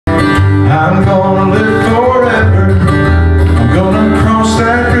I'm gonna live forever. I'm gonna cross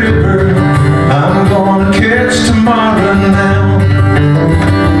that river. I'm gonna catch tomorrow now.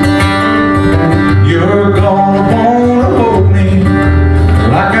 You're gonna wanna hold me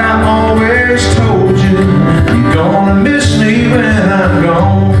like I always told you. You're gonna miss me when I'm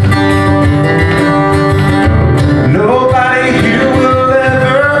gone. Nobody here will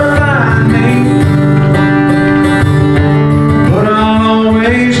ever find me, but I'll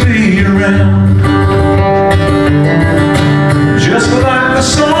always be around.